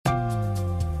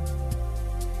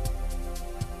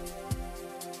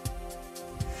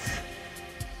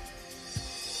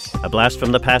A blast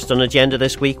from the past on Agenda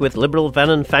this week with Liberal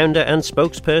Vannon founder and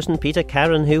spokesperson Peter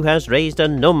Carron, who has raised a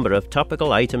number of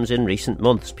topical items in recent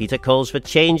months. Peter calls for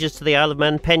changes to the Isle of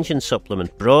Man pension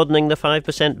supplement, broadening the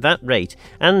 5% VAT rate,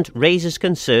 and raises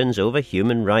concerns over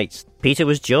human rights. Peter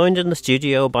was joined in the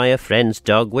studio by a friend's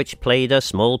dog, which played a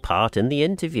small part in the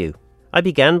interview. I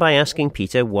began by asking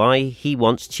Peter why he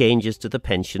wants changes to the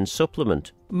pension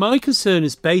supplement. My concern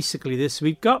is basically this.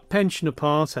 We've got pension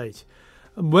apartheid.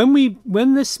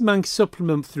 When this Manx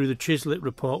supplement through the Chislett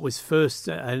report was first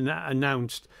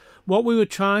announced, what we were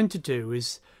trying to do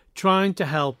is trying to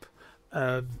help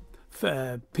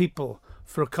people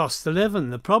for a cost of living.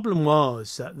 The problem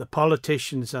was that the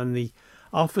politicians and the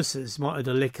officers wanted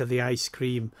a lick of the ice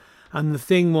cream, and the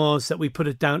thing was that we put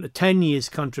it down to 10 years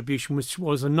contribution, which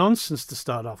was a nonsense to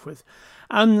start off with,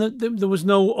 and there was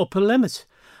no upper limit.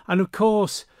 And of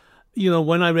course, you know,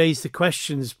 when I raised the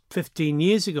questions 15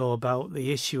 years ago about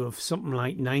the issue of something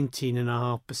like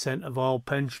 19.5% of all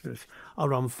pensioners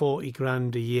are on 40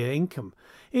 grand a year income,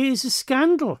 it is a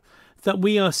scandal that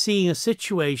we are seeing a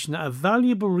situation that a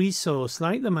valuable resource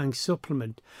like the Manx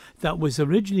supplement that was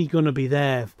originally going to be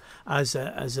there as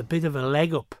a bit of a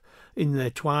leg up in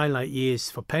the twilight years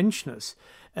for pensioners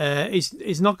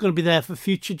is not going to be there for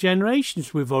future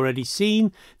generations. We've already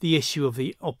seen the issue of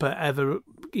the upper ever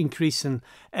increasing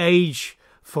age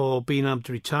for being able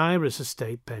to retire as a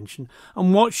state pension.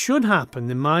 And what should happen,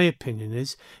 in my opinion,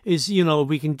 is you know,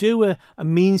 we can do a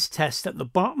means test at the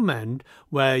bottom end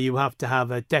where you have to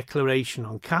have a declaration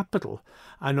on capital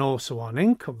and also on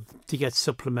income to get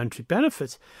supplementary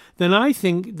benefits. Then I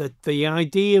think that the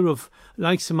idea of,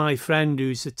 like my friend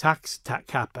who's a tax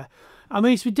capper, I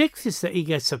mean, it's ridiculous that he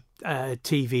gets a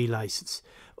TV licence.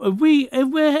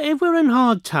 If we're in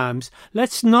hard times,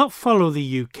 let's not follow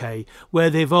the UK,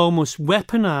 where they've almost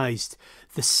weaponised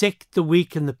the sick, the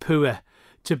weak and the poor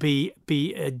to be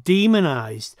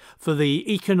demonised for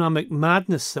the economic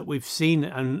madness that we've seen,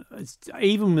 and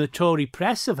even the Tory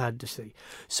press have had to see.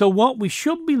 So what we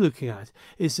should be looking at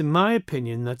is, in my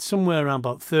opinion, that somewhere around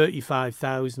about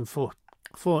 35,000,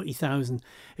 40,000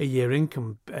 a year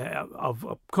income of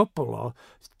a couple, or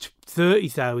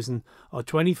 30,000 or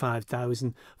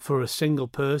 25,000 for a single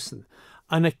person,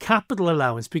 and a capital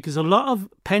allowance, because a lot of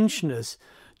pensioners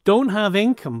don't have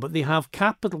income but they have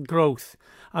capital growth,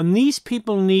 and these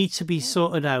people need to be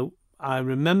sorted out. I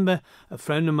remember a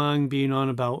friend of mine being on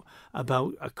about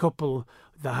a couple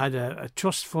that had a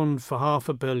trust fund for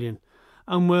 $500 million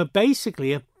and were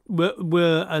basically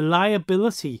were a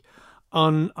liability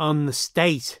on the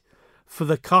state for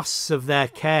the costs of their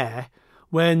care,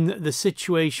 when the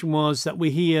situation was that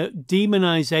we hear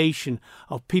demonisation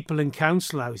of people in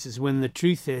council houses, when the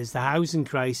truth is the housing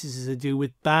crisis is to do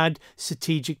with bad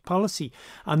strategic policy,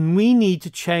 and we need to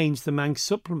change the Manx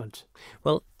supplement.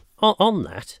 Well, on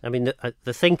that, I mean,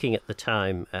 the thinking at the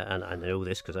time, and I know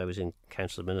this because I was in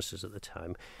Council of Ministers at the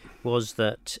time, was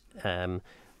that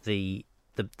the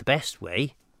best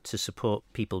way to support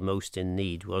people most in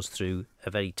need was through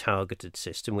a very targeted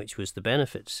system, which was the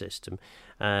benefit system.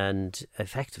 And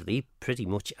effectively, pretty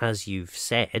much as you've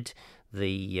said,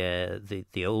 the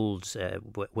old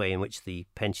way in which the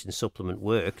pension supplement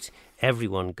worked,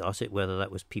 everyone got it, whether that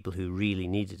was people who really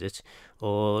needed it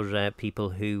or people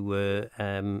who were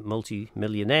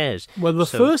multi-millionaires. Well, the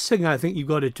first thing I think you've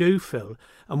got to do, Phil,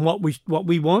 and what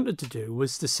we wanted to do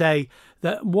was to say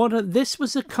that this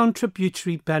was a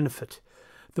contributory benefit.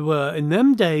 There were, in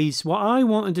them days, what I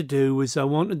wanted to do was I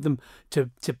wanted them to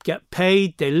get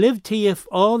paid. They lived here for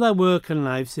all their working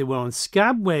lives. They were on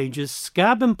scab wages,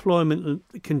 scab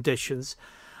employment conditions,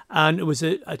 and it was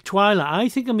a twilight. I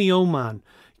think of my own man.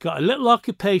 Got a little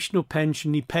occupational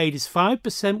pension. He paid his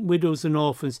 5% widows and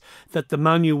orphans that the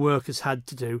manual workers had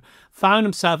to do. Found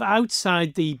himself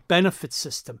outside the benefit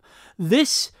system.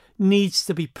 This needs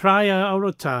to be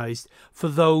prioritised for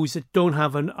those that don't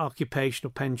have an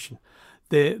occupational pension.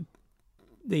 The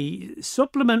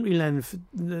supplementary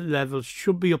levels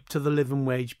should be up to the living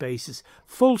wage basis,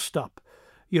 full stop,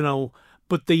 you know.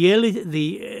 But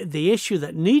the issue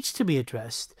that needs to be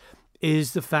addressed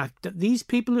is the fact that these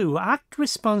people who act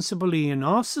responsibly in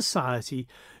our society,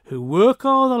 who work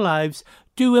all their lives,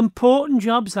 do important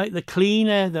jobs like the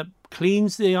cleaner that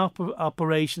cleans the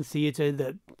operation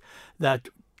theatre, that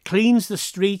cleans the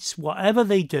streets, whatever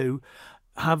they do,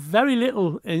 have very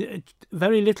little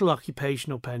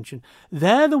occupational pension.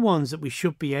 They're the ones that we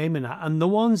should be aiming at, and the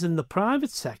ones in the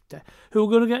private sector who are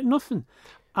going to get nothing.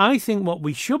 I think what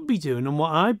we should be doing, and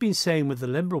what I've been saying with the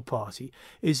Liberal Party,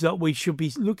 is that we should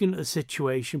be looking at a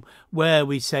situation where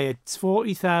we say it's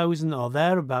 40,000 or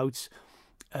thereabouts,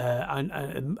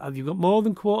 and have you got more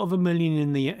than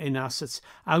 $250,000 in assets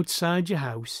outside your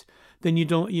house, then you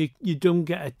don't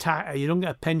get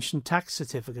a pension tax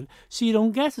certificate, so you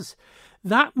don't get it.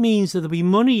 That means that there'll be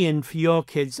money in for your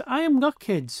kids. I haven't got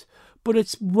kids, but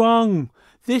it's wrong.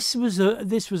 This was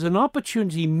an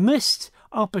opportunity, missed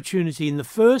opportunity in the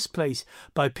first place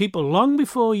by people long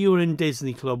before you were in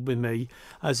Disney Club with me,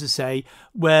 as I say,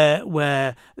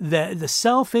 where the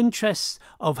self-interest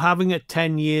of having it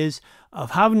 10 years,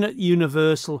 of having it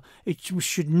universal, it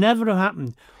should never have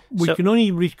happened. We can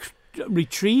only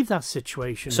retrieve that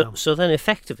situation now. So then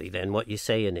effectively then what you're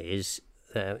saying is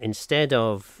instead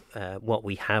of what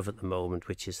we have at the moment,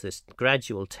 which is this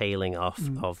gradual tailing off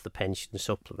of the pension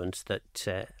supplement,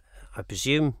 that I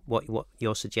presume what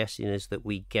you're suggesting is that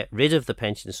we get rid of the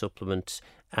pension supplement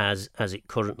as it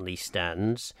currently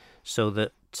stands, so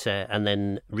that and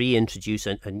then reintroduce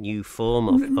a new form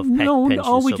of pension supplement. No,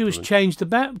 all we do is change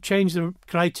the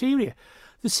criteria.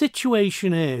 The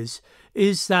situation is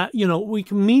that, we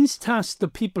can means test the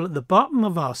people at the bottom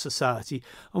of our society,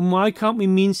 and why can't we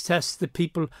means test the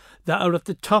people that are at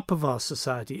the top of our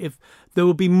society? If there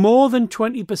will be more than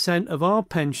 20% of our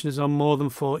pensioners on more than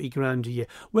 40 grand a year,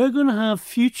 we're going to have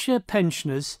future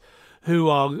pensioners who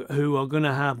are going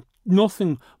to have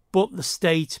nothing but the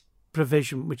state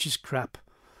provision, which is crap.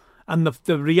 And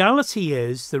the reality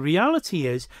is,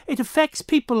 it affects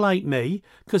people like me,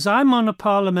 because I'm on a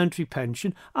parliamentary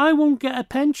pension. I won't get a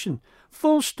pension,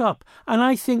 full stop. And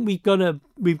I think we've got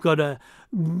to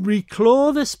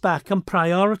reclaw this back and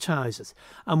prioritise it.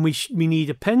 And we need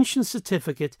a pension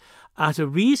certificate at a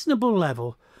reasonable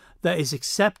level that is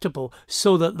acceptable,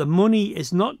 so that the money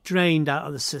is not drained out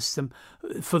of the system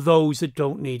for those that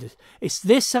don't need it. It's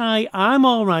this I'm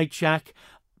all right, Jack.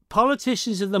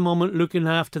 Politicians at the moment looking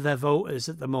after their voters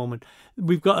at the moment.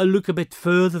 We've got to look a bit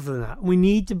further than that. We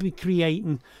need to be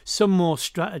creating some more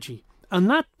strategy. And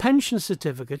that pension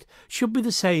certificate should be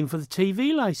the same for the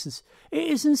TV licence. It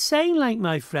is insane, like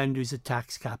my friend who's a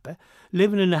tax capper,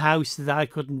 living in a house that I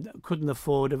couldn't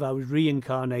afford if I was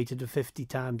reincarnated 50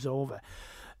 times over,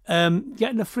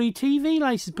 getting a free TV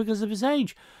licence because of his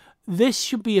age. This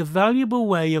should be a valuable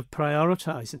way of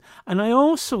prioritising. And I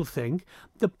also think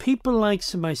that people like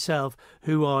myself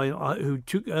who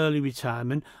took early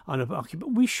retirement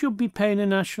we should be paying a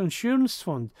national insurance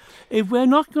fund. If we're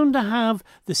not going to have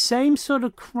the same sort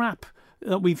of crap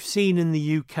that we've seen in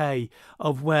the UK,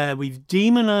 of where we've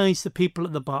demonised the people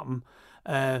at the bottom,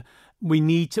 we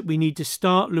need to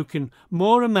start looking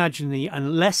more imaginary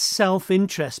and less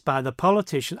self-interest by the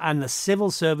politicians and the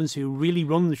civil servants who really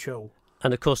run the show.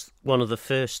 And of course, one of the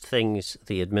first things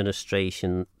the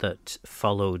administration that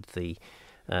followed the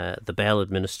Bell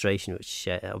administration, which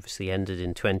obviously ended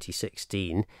in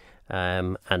 2016,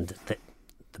 and the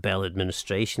Bell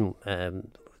administration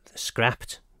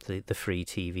scrapped the free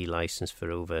TV licence for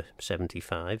over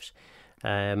 75s.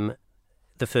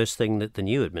 The first thing that the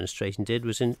new administration did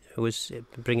was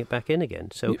bring it back in again.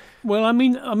 So, well, I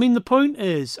mean, the point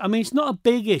is, it's not a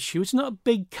big issue. It's not a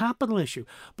big capital issue.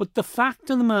 But the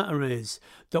fact of the matter is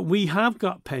that we have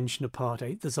got pension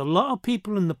apartheid. There's a lot of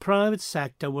people in the private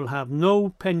sector will have no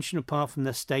pension apart from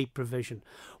their state provision.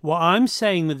 What I'm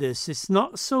saying with this, it's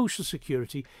not social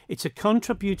security. It's a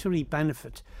contributory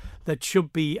benefit that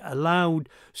should be allowed,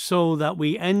 so that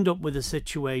we end up with a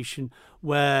situation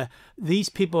where these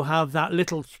people have that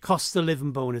little cost of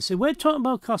living bonus. If we're talking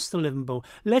about cost of living bonus,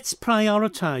 let's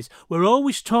prioritise. We're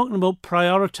always talking about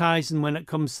prioritising when it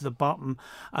comes to the bottom,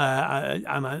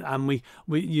 and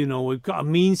we've got a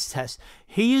means test.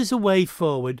 Here's a way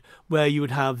forward where you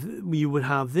would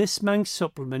have this Manx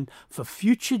supplement for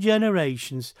future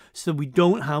generations, so we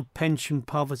don't have pension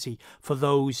poverty for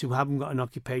those who haven't got an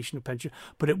occupational pension.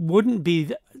 But it wouldn't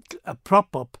be a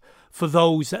prop up for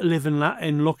those that live in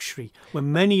luxury,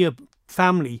 when many a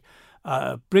family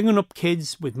bringing up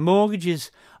kids with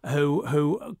mortgages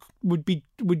who would be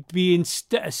in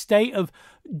a state of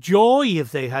joy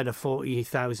if they had a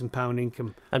 £40,000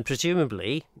 income. And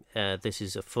presumably this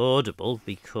is affordable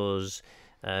because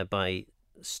by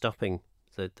stopping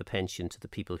the pension to the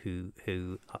people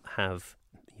who have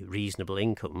reasonable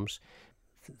incomes,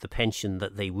 the pension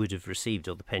that they would have received,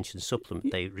 or the pension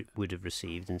supplement they would have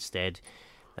received, instead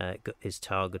is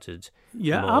targeted.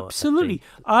 Yeah, absolutely.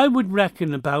 I would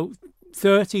reckon about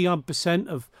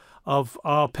 30% of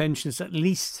our pensions at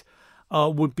least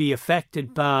would be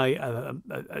affected by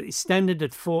extended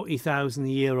at 40,000 a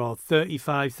year or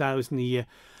 35,000 a year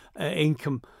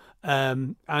income,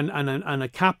 and a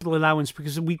capital allowance,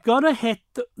 because we've got to hit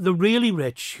the really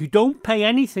rich who don't pay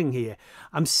anything here.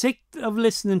 I'm sick of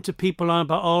listening to people on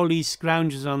about all these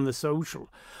scroungers on the social.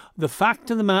 the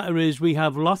fact of the matter is we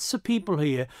have lots of people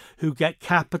here who get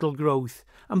capital growth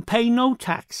and pay no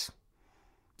tax.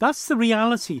 That's the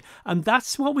reality, and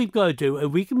that's what we've got to do.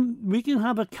 We can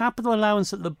have a capital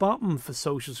allowance at the bottom for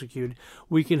Social Security.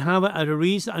 We can have it at a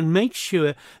reason and make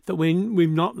sure that we've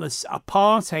not this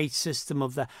apartheid system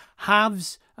of the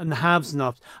haves and the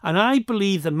have-nots. And I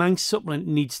believe the Manx supplement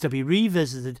needs to be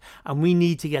revisited, and we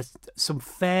need to get some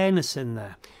fairness in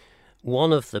there.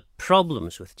 One of the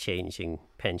problems with changing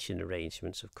pension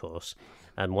arrangements, of course,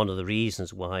 and one of the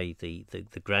reasons why the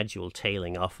gradual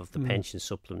tailing off of the pension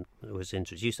supplement was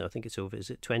introduced, and I think it's over, is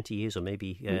it 20 years or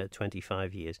maybe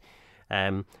 25 years?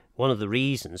 One of the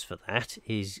reasons for that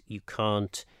is you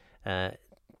can't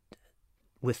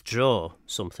withdraw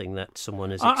something that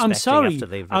someone is expecting after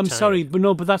they've retired. I'm sorry,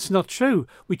 but that's not true.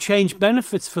 We change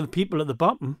benefits for the people at the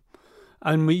bottom.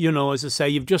 And, as I say,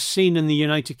 you've just seen in the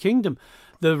United Kingdom,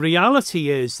 the reality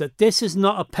is that this is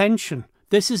not a pension.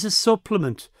 This is a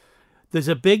supplement. There's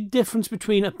a big difference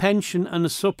between a pension and a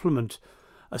supplement.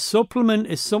 A supplement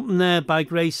is something there by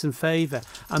grace and favour,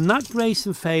 and that grace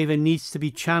and favour needs to be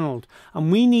channelled.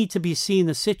 And we need to be seeing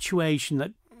a situation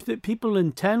that people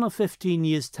in 10 or 15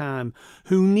 years' time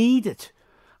who need it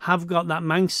have got that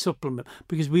Manx supplement,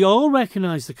 because we all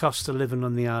recognise the cost of living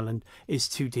on the island is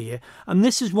too dear. And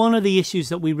this is one of the issues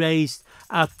that we raised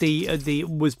at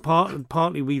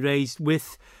partly we raised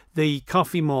with the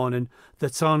coffee morning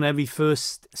that's on every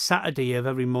first Saturday of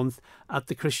every month at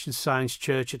the Christian Science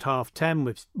Church at 10:30,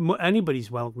 which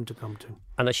anybody's welcome to come to.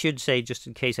 And I should say, just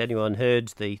in case anyone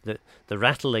heard the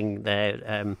rattling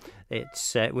there,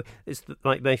 it's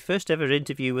my first ever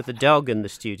interview with a dog in the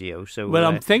studio. So, well,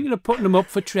 I'm thinking of putting him up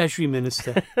for Treasury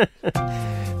Minister.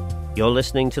 You're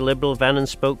listening to Liberal Van and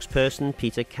spokesperson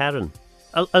Peter Carron.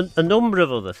 A number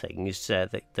of other things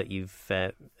that you've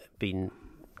been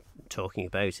talking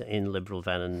about in Liberal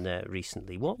Van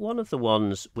recently. One of the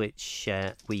ones which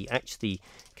we actually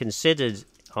considered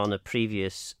on a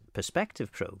previous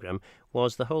Perspective programme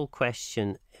was the whole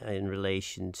question in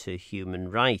relation to human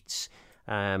rights.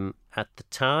 At the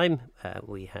time,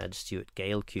 we had Stuart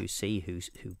Gale QC, who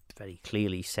very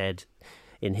clearly said,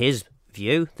 in his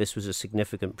view, this was a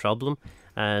significant problem,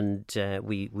 and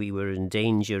we were in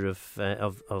danger of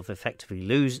effectively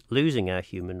losing our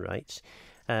human rights.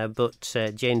 But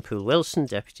Jane Poole-Wilson,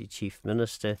 Deputy Chief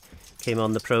Minister, came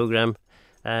on the programme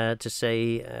to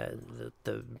say that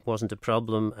there wasn't a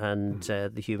problem, and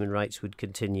the human rights would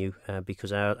continue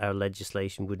because our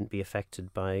legislation wouldn't be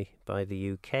affected by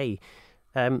the UK.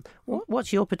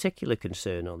 What's your particular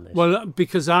concern on this? Well,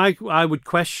 because I would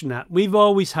question that. We've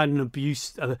always had an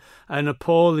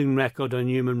appalling record on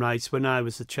human rights when I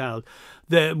was a child.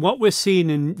 What we're seeing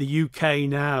in the UK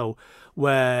now,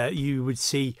 where you would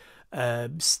see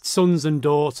sons and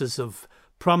daughters of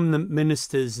prominent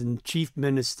ministers and chief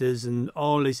ministers and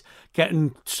all this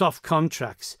getting soft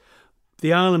contracts.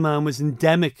 The Isle of Man was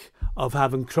endemic of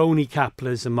having crony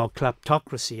capitalism or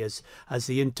kleptocracy, as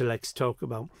the intellects talk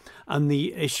about, and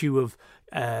the issue of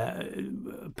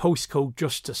postcode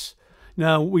justice.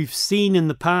 Now, we've seen in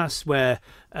the past where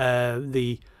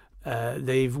they've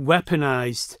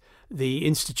weaponised the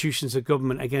institutions of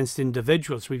government against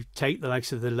individuals. We take the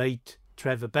likes of the late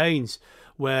Trevor Baines,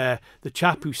 where the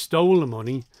chap who stole the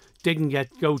money didn't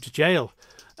go to jail.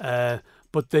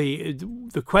 But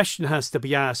the question has to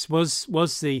be asked: was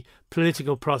it a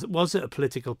political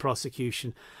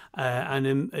prosecution?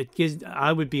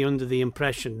 I would be under the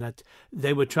impression that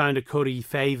they were trying to curry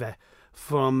favour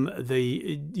from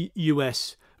the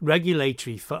US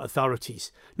regulatory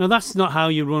authorities. Now, that's not how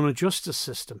you run a justice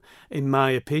system, in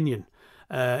my opinion.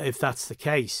 If that's the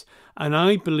case. And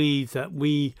I believe that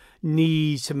we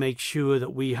need to make sure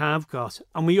that we have got,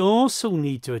 and we also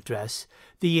need to address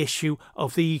the issue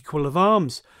of the equal of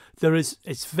arms.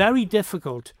 It's very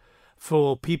difficult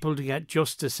for people to get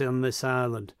justice on this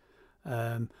island.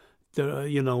 And the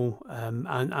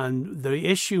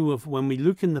issue of when we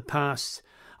look in the past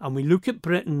and we look at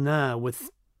Britain now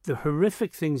with the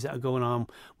horrific things that are going on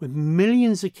with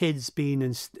millions of kids being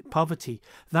in poverty,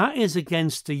 that is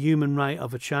against the human right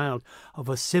of a child, of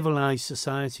a civilised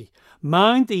society.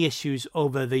 Mind the issues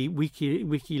over the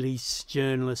WikiLeaks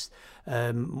journalist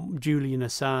Julian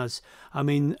Assange. I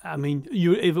mean,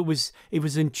 if it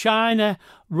was in China,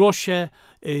 Russia,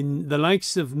 in the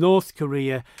likes of North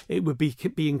Korea, it would be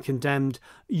being condemned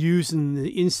using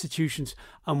the institutions.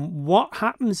 And what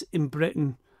happens in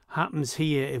Britain happens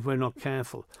here if we're not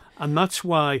careful. And that's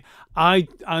why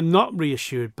I'm not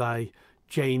reassured by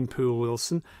Jane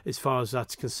Poole-Wilson as far as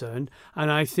that's concerned. And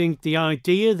I think the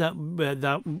idea that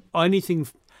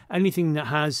anything that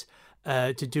has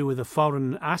to do with a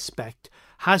foreign aspect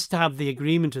has to have the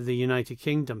agreement of the United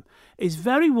Kingdom is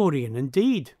very worrying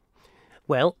indeed.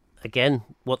 Well, again,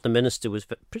 what the Minister was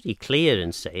pretty clear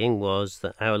in saying was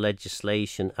that our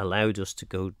legislation allowed us to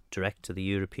go direct to the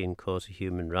European Court of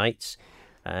Human Rights.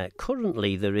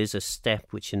 Currently, there is a step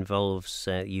which involves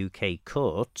UK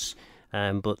courts,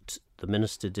 but the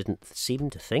Minister didn't seem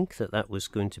to think that that was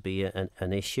going to be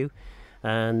an issue.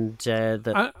 And at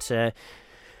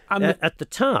the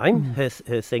time, her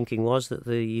thinking was that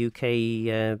the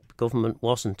UK government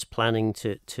wasn't planning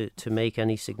to make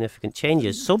any significant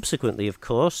changes. Subsequently, of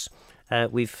course,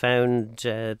 we've found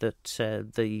that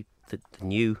the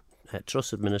new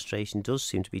Truss administration does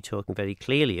seem to be talking very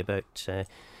clearly about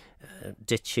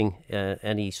ditching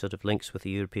any sort of links with the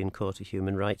European Court of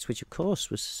Human Rights, which of course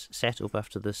was set up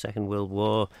after the Second World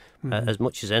War, as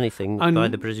much as anything by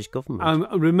the British government.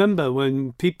 I remember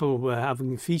when people were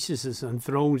having fetuses and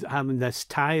having their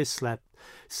tyres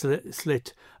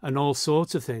slit and all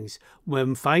sorts of things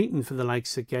when fighting for the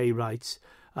likes of gay rights.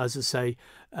 As I say,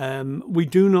 we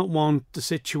do not want the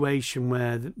situation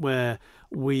where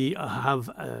we have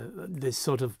this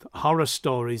sort of horror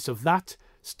stories of that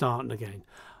starting again.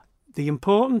 The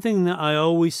important thing that I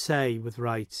always say with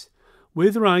rights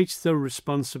there are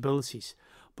responsibilities.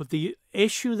 But the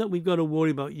issue that we've got to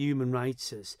worry about human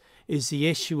rights is the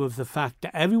issue of the fact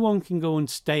that everyone can go and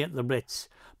stay at the Ritz,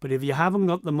 but if you haven't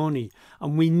got the money,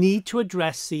 and we need to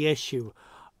address the issue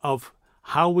of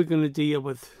how we're going to deal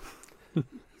with...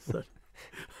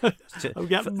 I'm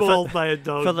getting mauled by a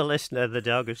dog. For the listener, the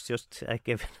dog has just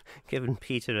given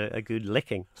Peter a good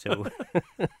licking. So...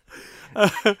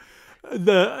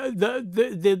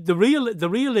 The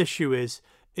real issue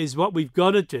is what we've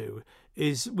got to do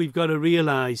is we've got to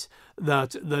realise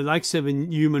that the likes of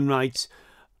human rights,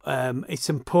 it's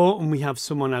important we have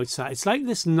someone outside. It's like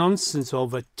this nonsense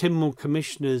over Tynwald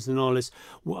commissioners and all this,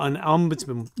 an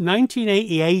ombudsman.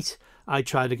 1988, I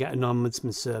tried to get an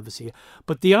ombudsman service here,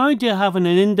 but the idea of having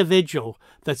an individual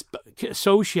that's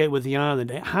associated with the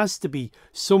island, it has to be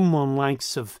someone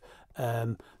likes of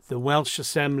the Welsh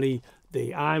Assembly,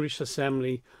 the Irish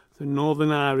Assembly, the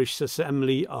Northern Irish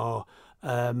Assembly, or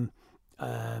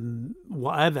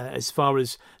whatever, as far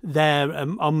as their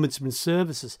ombudsman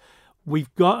services.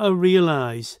 We've got to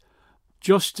realise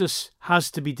justice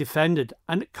has to be defended,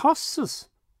 and it costs us.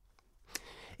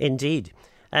 Indeed.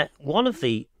 One of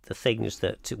the things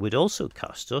that would also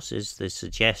cost us is the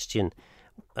suggestion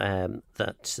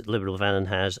that Liberal Vannon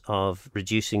has of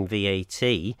reducing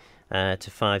VAT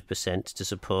to 5% to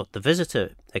support the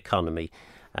visitor economy.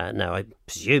 Now, I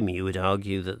presume you would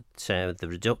argue that the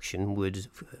reduction would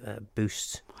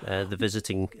boost the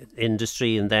visiting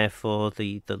industry, and therefore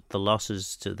the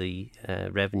losses to the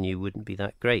revenue wouldn't be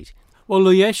that great. Well,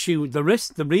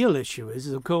 the real issue is,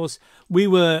 of course, we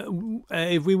were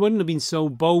if we wouldn't have been so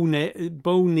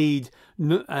bone-kneed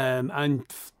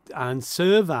and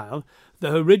servile.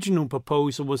 The original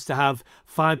proposal was to have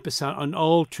 5% on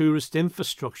all tourist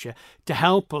infrastructure to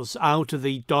help us out of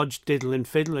the dodge, diddle and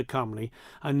fiddle economy.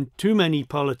 And too many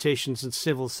politicians and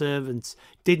civil servants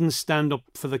didn't stand up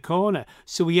for the corner.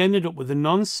 So we ended up with a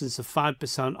nonsense of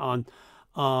 5%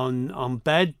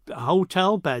 on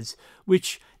hotel beds,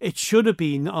 which it should have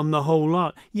been on the whole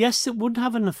lot. Yes, it would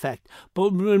have an effect.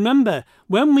 But remember,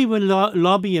 when we were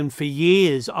lobbying for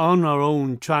years on our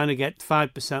own, trying to get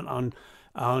 5%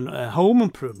 on home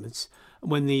improvements,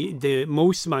 when the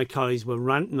most of my colleagues were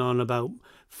ranting on about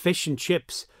fish and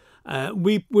chips,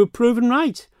 we were proven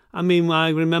right. I mean, I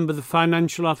remember the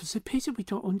financial officer said, Peter, we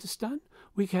don't understand.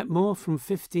 We get more from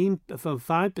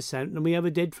 5% than we ever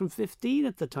did from 15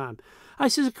 at the time. I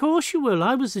said, of course you will.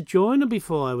 I was a joiner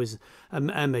before I was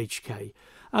MHK.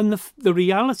 And the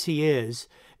reality is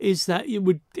that it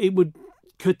would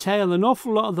curtail an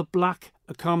awful lot of the black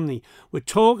economy. We're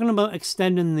talking about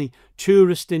extending the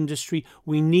tourist industry.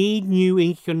 We need new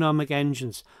economic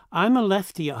engines. I'm a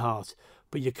lefty at heart,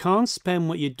 but you can't spend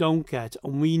what you don't get,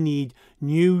 and we need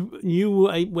new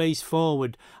ways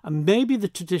forward. And maybe the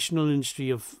traditional industry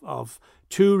of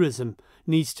tourism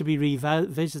needs to be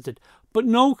revisited, but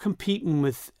no competing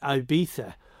with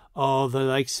Ibiza or the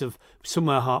likes of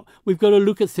somewhere hot. We've got to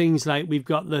look at things like we've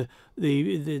got the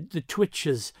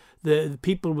twitchers, the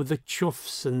people with the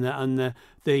chuffs, and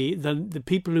the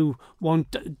people who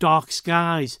want dark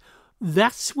skies.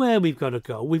 That's where we've got to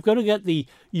go. We've got to get the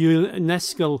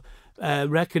UNESCO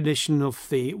recognition of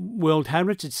the World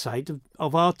Heritage Site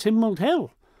of our Tynwald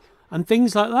Hill and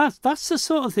things like that. That's the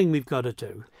sort of thing we've got to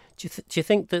do. Do you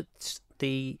think that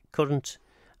the current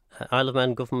Isle of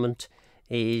Man government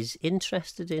is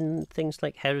interested in things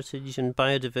like heritage and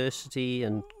biodiversity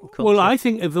and culture? Well, I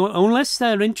think unless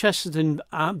they're interested in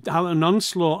an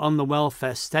onslaught on the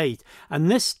welfare state,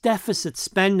 and this deficit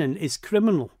spending is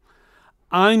criminal.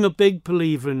 I'm a big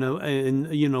believer in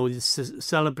the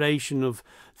celebration of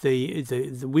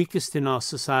the weakest in our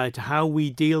society. How we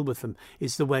deal with them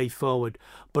is the way forward.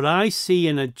 But I see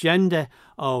an agenda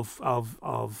of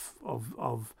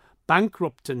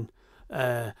bankrupting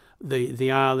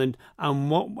the island, and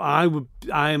what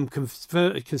I am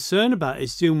concerned about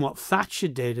is doing what Thatcher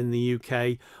did in the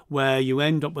UK, where you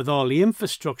end up with all the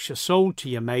infrastructure sold to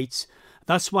your mates.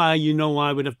 That's why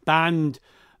I would have banned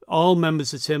all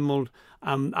members of Tynwald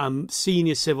and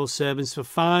senior civil servants for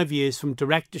 5 years from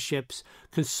directorships,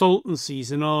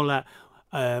 consultancies and all that.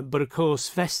 But of course,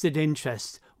 vested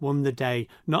interest won the day,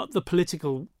 not the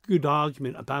political good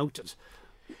argument about it.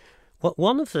 Well,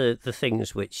 one of the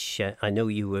things which I know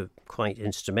you were quite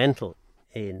instrumental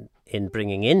in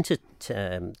bringing into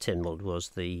Tynwald was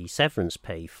the severance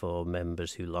pay for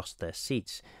members who lost their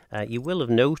seats. You will have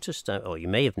noticed, or you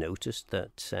may have noticed,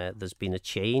 that there's been a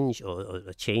change, or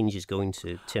a change is going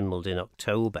to Tynwald in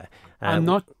October. I'm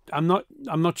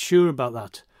not sure about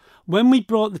that. When we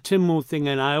brought the Tynwald thing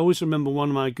in, I always remember one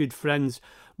of my good friends,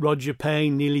 Roger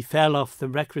Payne, nearly fell off the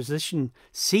requisition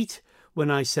seat when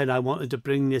I said I wanted to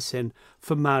bring this in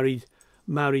for married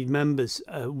members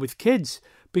with kids,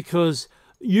 because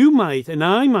you might and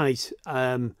I might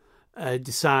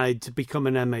decide to become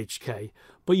an MHK,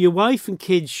 but your wife and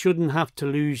kids shouldn't have to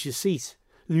lose your seat,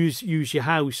 use your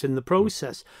house in the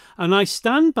process. And I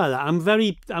stand by that.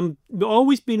 I'm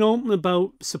always been open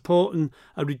about supporting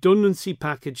a redundancy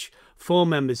package for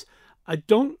members. I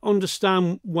don't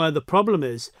understand where the problem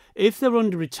is. If they're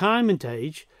under retirement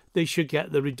age, they should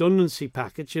get the redundancy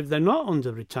package. If they're not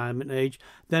under retirement age,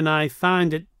 then I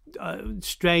find it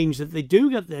strange that they do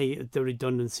get the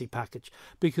redundancy package,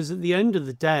 because at the end of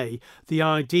the day, the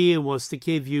idea was to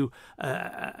give you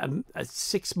a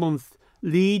 6-month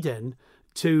lead-in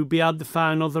to be able to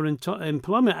find other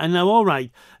employment. And now, all right,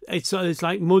 it's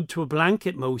like mud to a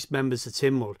blanket, most members of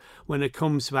Tynwald, when it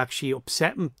comes to actually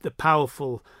upsetting the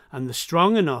powerful and the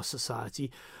strong in our society.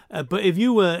 But if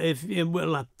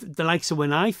the likes of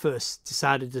when I first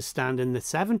decided to stand in the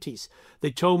 70s,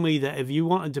 they told me that if you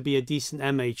wanted to be a decent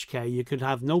MHK, you could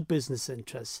have no business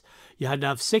interests. You had to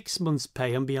have 6 months'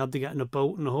 pay and be able to get in a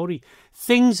boat in a hurry.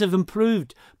 Things have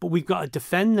improved, but we've got to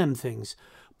defend them things.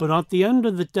 But at the end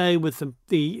of the day, with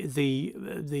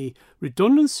the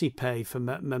redundancy pay for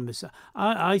members,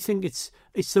 I think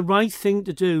it's the right thing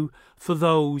to do for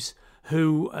those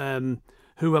who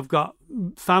have got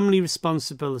family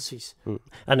responsibilities.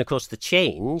 And of course, the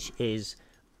change is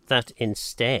that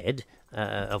instead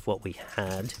of what we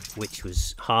had, which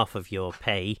was half of your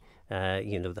pay,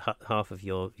 half of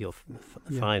your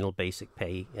final basic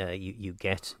pay, you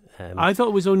get. I thought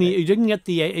it was only you didn't get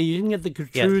the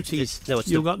gratuities.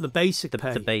 You got the basic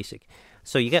pay. The basic.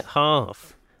 So you get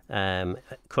half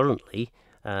currently.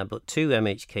 But 2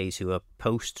 MHKs who are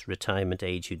post-retirement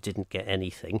age who didn't get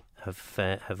anything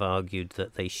have argued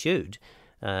that they should,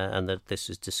 and that this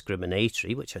is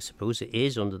discriminatory, which I suppose it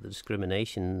is under the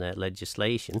discrimination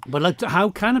legislation. But how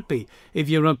can it be? If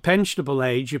you're a pensionable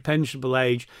age, you're pensionable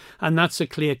age, and that's a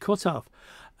clear cut-off.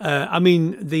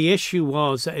 The issue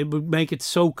was that it would make it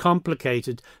so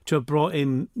complicated to have brought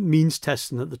in means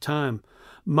testing at the time.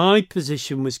 My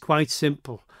position was quite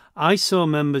simple. I saw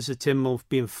members of Tynwald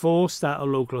being forced out of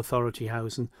local authority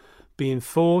housing, being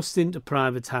forced into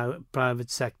private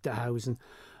sector housing,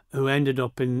 who ended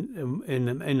up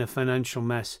in a financial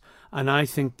mess, and I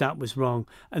think that was wrong.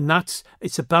 And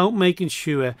it's about making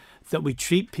sure that we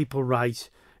treat people right.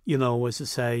 As I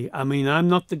say, I'm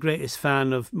not the greatest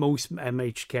fan of most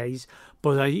MHKs,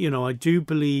 but I do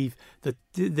believe that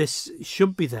this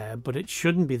should be there, but it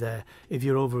shouldn't be there if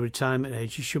you're over retirement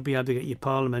age. You should be able to get your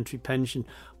parliamentary pension,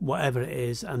 whatever it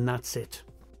is, and that's it.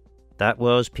 That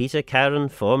was Peter Carron,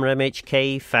 former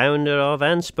MHK, founder of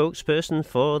and spokesperson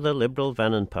for the Liberal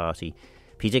Vannin Party.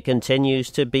 Peter continues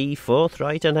to be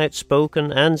forthright and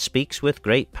outspoken and speaks with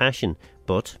great passion.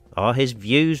 But are his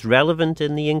views relevant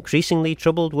in the increasingly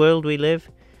troubled world we live?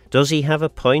 Does he have a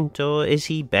point, or is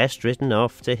he best written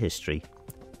off to history?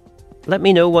 Let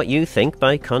me know what you think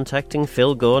by contacting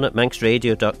Phil Gawne at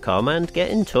manxradio.com, and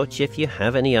get in touch if you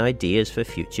have any ideas for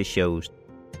future shows.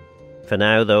 For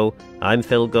now, though, I'm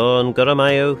Phil Gawne.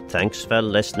 Goramayo. Thanks for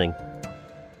listening.